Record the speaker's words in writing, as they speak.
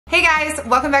Hey guys,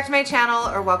 welcome back to my channel,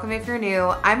 or welcome if you're new.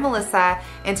 I'm Melissa,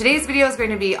 and today's video is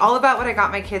going to be all about what I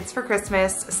got my kids for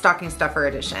Christmas, stocking stuffer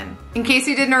edition. In case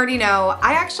you didn't already know,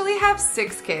 I actually have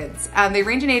 6 kids. They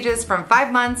range in ages from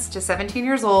 5 months to 17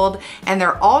 years old, and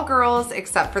they're all girls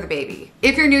except for the baby.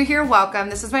 If you're new here, welcome.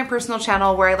 This is my personal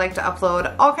channel where I like to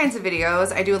upload all kinds of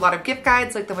videos. I do a lot of gift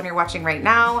guides like the one you're watching right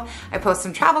now. I post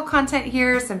some travel content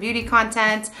here, some beauty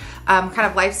content, kind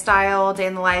of lifestyle, day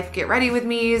in the life, get ready with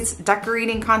me's,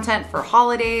 decorating content for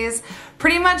holidays,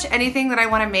 pretty much anything that I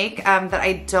want to make that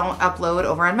I don't upload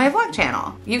over on my vlog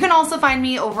channel. You can also find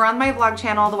me over on my vlog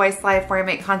channel, The Weiss Life, where I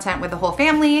make content with the whole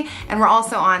family, and we're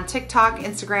also on TikTok,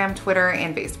 Instagram, Twitter,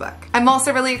 and Facebook. I'm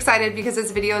also really excited because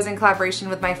this video is in collaboration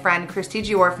with my friend Christy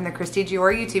Gior from the Christy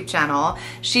Gior YouTube channel.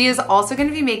 She is also going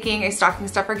to be making a stocking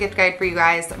stuffer gift guide for you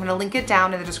guys. I'm going to link it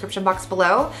down in the description box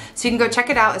below so you can go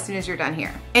check it out as soon as you're done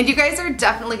here. And you guys are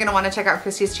definitely going to want to check out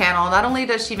Christy's channel. Not only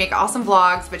does she make awesome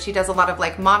vlogs, but she does a lot of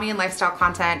like mommy and lifestyle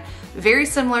content, very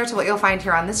similar to what you'll find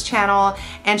here on this channel.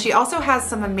 And she also has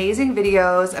some amazing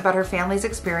videos about her family's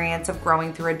experience of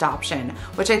growing through adoption,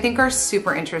 which I think are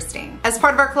super interesting. As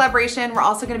part of our collaboration, we're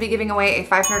also going to be giving away a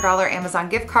 $500 Amazon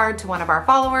gift card to one of our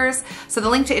followers. So the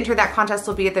link to enter that contest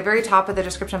will be at the very top of the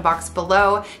description box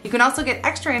below. You can also get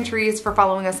extra entries for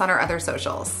following us on our other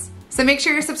socials. So make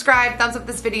sure you're subscribed, thumbs up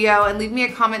this video, and leave me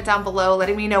a comment down below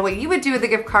letting me know what you would do with the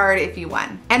gift card if you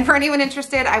won. And for anyone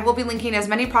interested, I will be linking as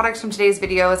many products from today's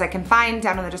video as I can find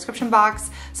down in the description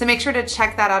box, so make sure to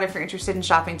check that out if you're interested in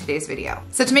shopping today's video.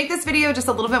 So to make this video just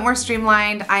a little bit more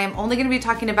streamlined, I am only going to be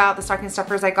talking about the stocking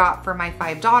stuffers I got for my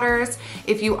 5 daughters.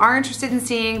 If you are interested in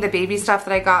seeing the baby stuff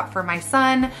that I got for my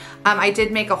son, I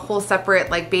did make a whole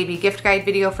separate like baby gift guide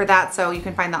video for that, so you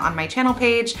can find that on my channel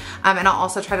page, and I'll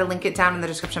also try to link it down in the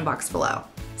description box below.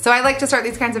 So I like to start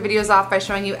these kinds of videos off by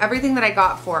showing you everything that I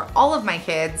got for all of my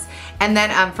kids, and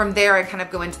then from there I kind of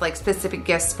go into like specific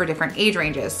gifts for different age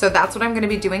ranges. So that's what I'm going to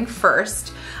be doing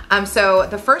first. So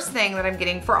the first thing that I'm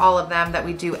getting for all of them that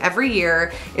we do every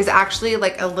year is actually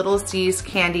like a Little C's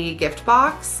candy gift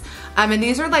box. And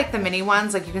these are like the mini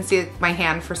ones, like you can see my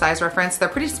hand for size reference. They're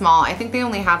pretty small. I think they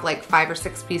only have like 5 or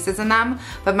 6 pieces in them,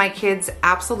 but my kids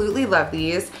absolutely love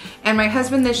these. And my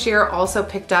husband this year also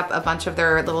picked up a bunch of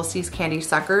their Little C's candy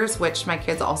suckers, which my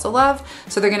kids also love.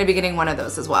 So they're gonna be getting one of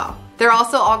those as well. They're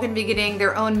also all gonna be getting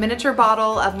their own miniature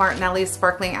bottle of Martinelli's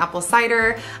sparkling apple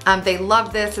cider. They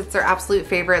love this, it's their absolute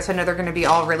favorite. So I know they're gonna be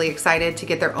all really excited to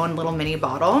get their own little mini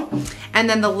bottle. And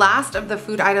then the last of the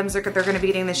food items that they're gonna be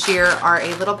getting this year are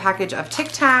a little package of Tic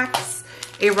Tacs,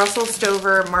 a Russell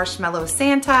Stover Marshmallow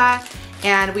Santa,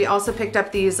 and we also picked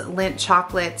up these Lindt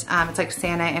chocolate. It's like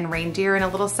Santa and reindeer in a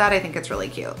little set. I think it's really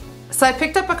cute. So I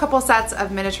picked up a couple sets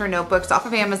of miniature notebooks off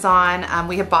of Amazon.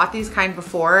 We have bought these kind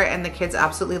before and the kids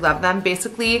absolutely love them.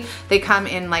 Basically, they come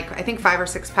in like, I think 5 or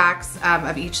 6 packs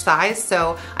of each size.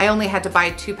 So I only had to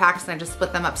buy 2 packs and I just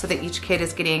split them up so that each kid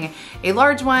is getting a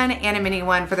large one and a mini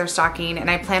one for their stocking.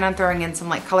 And I plan on throwing in some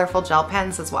like colorful gel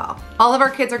pens as well. All of our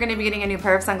kids are gonna be getting a new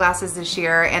pair of sunglasses this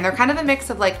year, and they're kind of a mix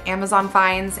of like Amazon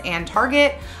finds and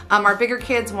Target. Our bigger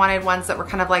kids wanted ones that were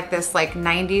kind of like this like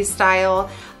 90s style,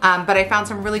 but I found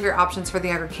some really great options for the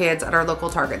younger kids at our local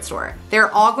Target store.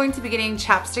 They're all going to be getting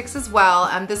chapsticks as well.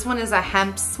 This one is a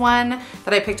Hemp's one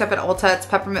that I picked up at Ulta. It's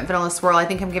Peppermint Vanilla Swirl. I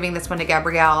think I'm giving this one to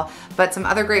Gabrielle, but some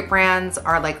other great brands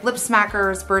are like Lip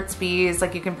Smackers, Burt's Bees.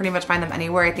 Like you can pretty much find them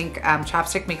anywhere. I think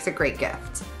chapstick makes a great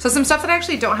gift. So some stuff that I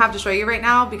actually don't have to show you right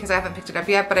now because I haven't picked it up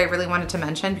yet, but I really wanted to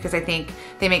mention because I think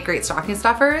they make great stocking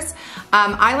stuffers.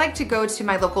 I like to go to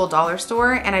my local dollar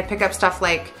store and I pick up stuff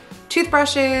like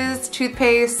toothbrushes,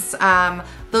 toothpaste,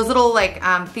 those little like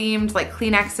themed like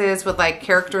Kleenexes with like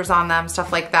characters on them,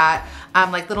 stuff like that.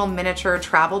 Like little miniature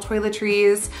travel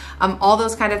toiletries, all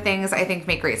those kind of things I think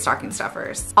make great stocking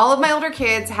stuffers. All of my older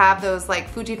kids have those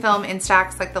like Fujifilm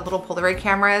Instax, like the little Polaroid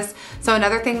cameras. So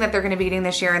another thing that they're gonna be getting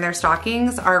this year in their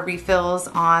stockings are refills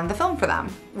on the film for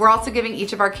them. We're also giving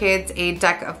each of our kids a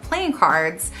deck of playing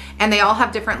cards, and they all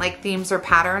have different like themes or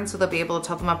patterns, so they'll be able to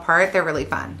tell them apart. They're really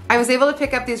fun. I was able to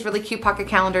pick up these really cute pocket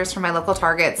calendars from my local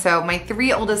Target, so my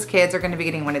 3 oldest kids are gonna be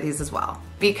getting one of these as well.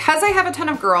 Because I have a ton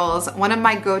of girls, one of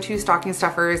my go-to stocking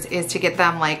stuffers is to get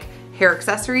them like hair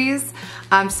accessories.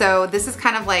 So this is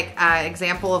kind of like an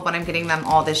example of what I'm getting them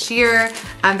all this year.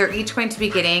 They're each going to be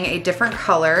getting a different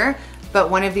color. but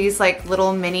one of these like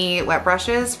little mini wet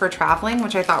brushes for traveling,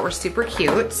 which I thought were super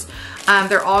cute.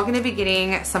 They're all gonna be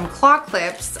getting some claw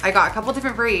clips. I got a couple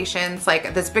different variations.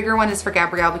 Like this bigger one is for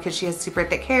Gabrielle because she has super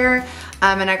thick hair.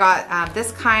 And I got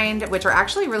this kind, which are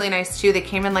actually really nice too. They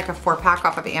came in like a 4-pack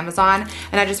off of Amazon,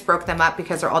 and I just broke them up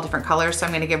because they're all different colors. So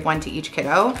I'm gonna give one to each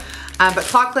kiddo. But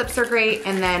claw clips are great.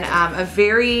 And then a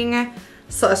varying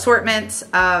assortment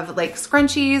of like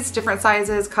scrunchies, different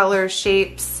sizes, colors,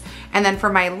 shapes. And then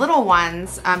for my little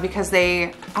ones, because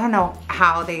I don't know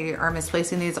how they are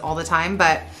misplacing these all the time,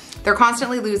 but they're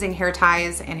constantly losing hair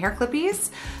ties and hair clippies.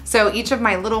 So each of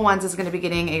my little ones is gonna be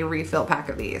getting a refill pack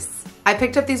of these. I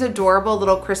picked up these adorable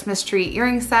little Christmas tree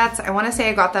earring sets. I wanna say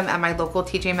I got them at my local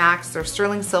TJ Maxx. They're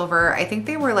sterling silver. I think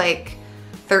they were like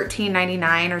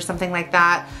 $13.99 or something like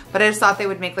that, but I just thought they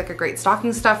would make like a great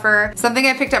stocking stuffer. Something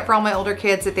I picked up for all my older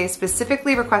kids that they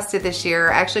specifically requested this year.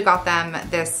 I actually got them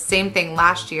this same thing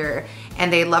last year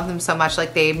and they love them so much,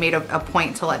 like they made a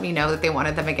point to let me know that they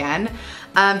wanted them again.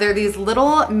 They're these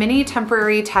little mini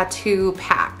temporary tattoo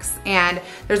packs, and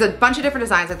there's a bunch of different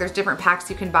designs. Like there's different packs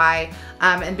you can buy,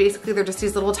 and basically they're just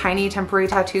these little tiny temporary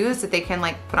tattoos that they can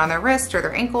like put on their wrist or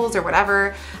their ankles or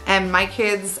whatever. And my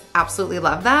kids absolutely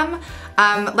love them.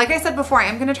 Like I said before, I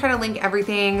am gonna try to link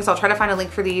everything, so I'll try to find a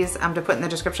link for these to put in the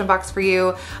description box for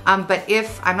you. But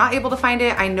if I'm not able to find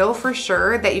it, I know for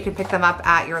sure that you can pick them up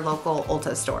at your local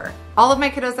Ulta store. All of my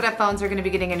kiddos that have phones are gonna be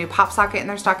getting a new pop socket in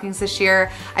their stockings this year.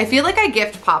 I feel like I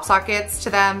gift pop sockets to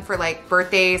them for like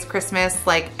birthdays, Christmas,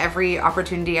 like every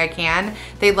opportunity I can.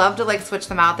 They love to like switch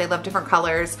them out. They love different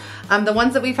colors. The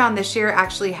ones that we found this year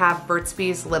actually have Burt's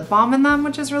Bees lip balm in them,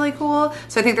 which is really cool.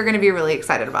 So I think they're gonna be really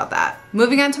excited about that.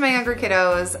 Moving on to my younger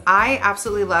kiddos, I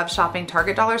absolutely love shopping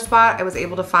Target Dollar Spot. I was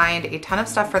able to find a ton of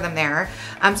stuff for them there.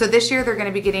 So this year they're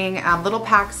gonna be getting little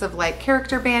packs of like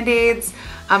character Band-Aids.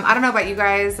 I don't know about you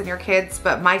guys and your kids,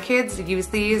 but my kids use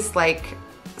these like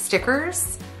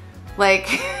stickers. Like,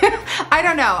 I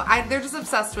don't know, they're just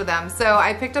obsessed with them. So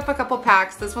I picked up a couple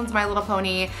packs. This one's My Little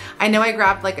Pony. I know I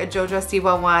grabbed like a JoJo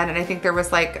Siwa one, and I think there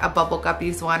was like a Bubble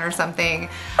Guppies one or something.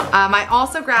 I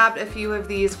also grabbed a few of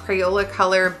these Crayola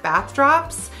color bath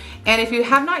drops. And if you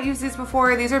have not used these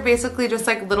before, these are basically just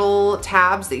like little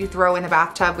tabs that you throw in the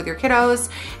bathtub with your kiddos,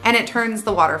 and it turns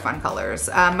the water fun colors.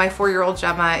 My 4-year-old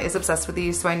Gemma is obsessed with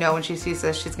these, so I know when she sees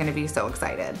this, she's gonna be so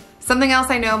excited. Something else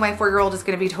I know my 4-year-old is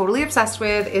gonna be totally obsessed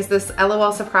with is this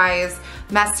LOL Surprise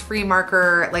mess-free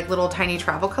marker, like little tiny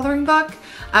travel coloring book.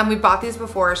 We bought these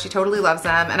before, she totally loves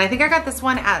them, and I think I got this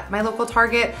one at my local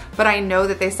Target, but I know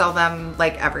that they sell them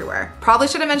like everywhere. Probably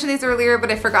should have mentioned these earlier,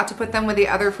 but I forgot to put them with the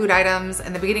other food items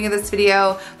in the beginning of this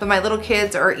video, but my little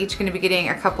kids are each gonna be getting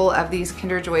a couple of these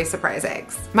Kinder Joy surprise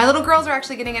eggs. My little girls are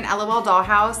actually getting an LOL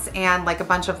dollhouse and like a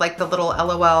bunch of like the little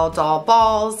LOL doll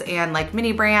balls and like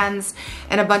mini brands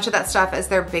and a bunch of that stuff as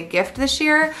their big gift this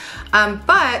year.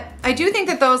 But I do think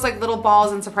that those like little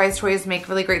balls and surprise toys make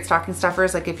really great stocking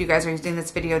stuffers, like if you guys are using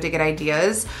this video to get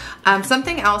ideas.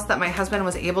 Something else that my husband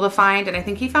was able to find, and I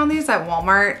think he found these at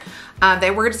Walmart,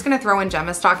 they were just gonna throw in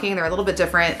Gemma's stocking. They're a little bit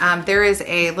different. There is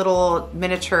a little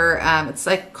miniature, it's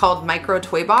like called micro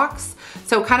toy box.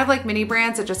 So kind of like mini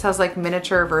brands, it just has like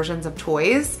miniature versions of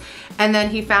toys. And then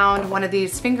he found one of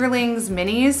these Fingerlings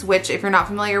minis, which if you're not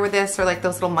familiar with this, are like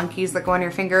those little monkeys that go on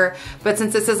your finger. But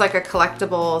since this is like a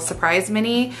collectible surprise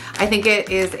mini, I think it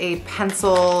is a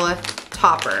pencil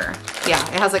topper. Yeah,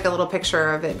 it has like a little picture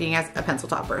of it being a pencil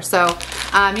topper. So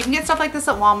you can get stuff like this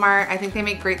at Walmart. I think they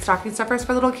make great stocking stuffers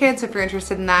for little kids. So if you're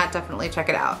interested in that, definitely check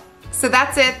it out. So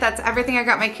that's it. That's everything I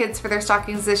got my kids for their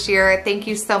stockings this year. Thank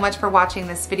you so much for watching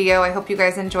this video. I hope you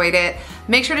guys enjoyed it.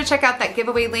 Make sure to check out that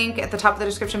giveaway link at the top of the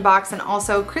description box, and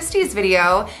also Christy's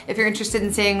video if you're interested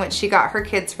in seeing what she got her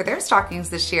kids for their stockings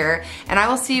this year. And I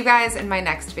will see you guys in my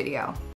next video.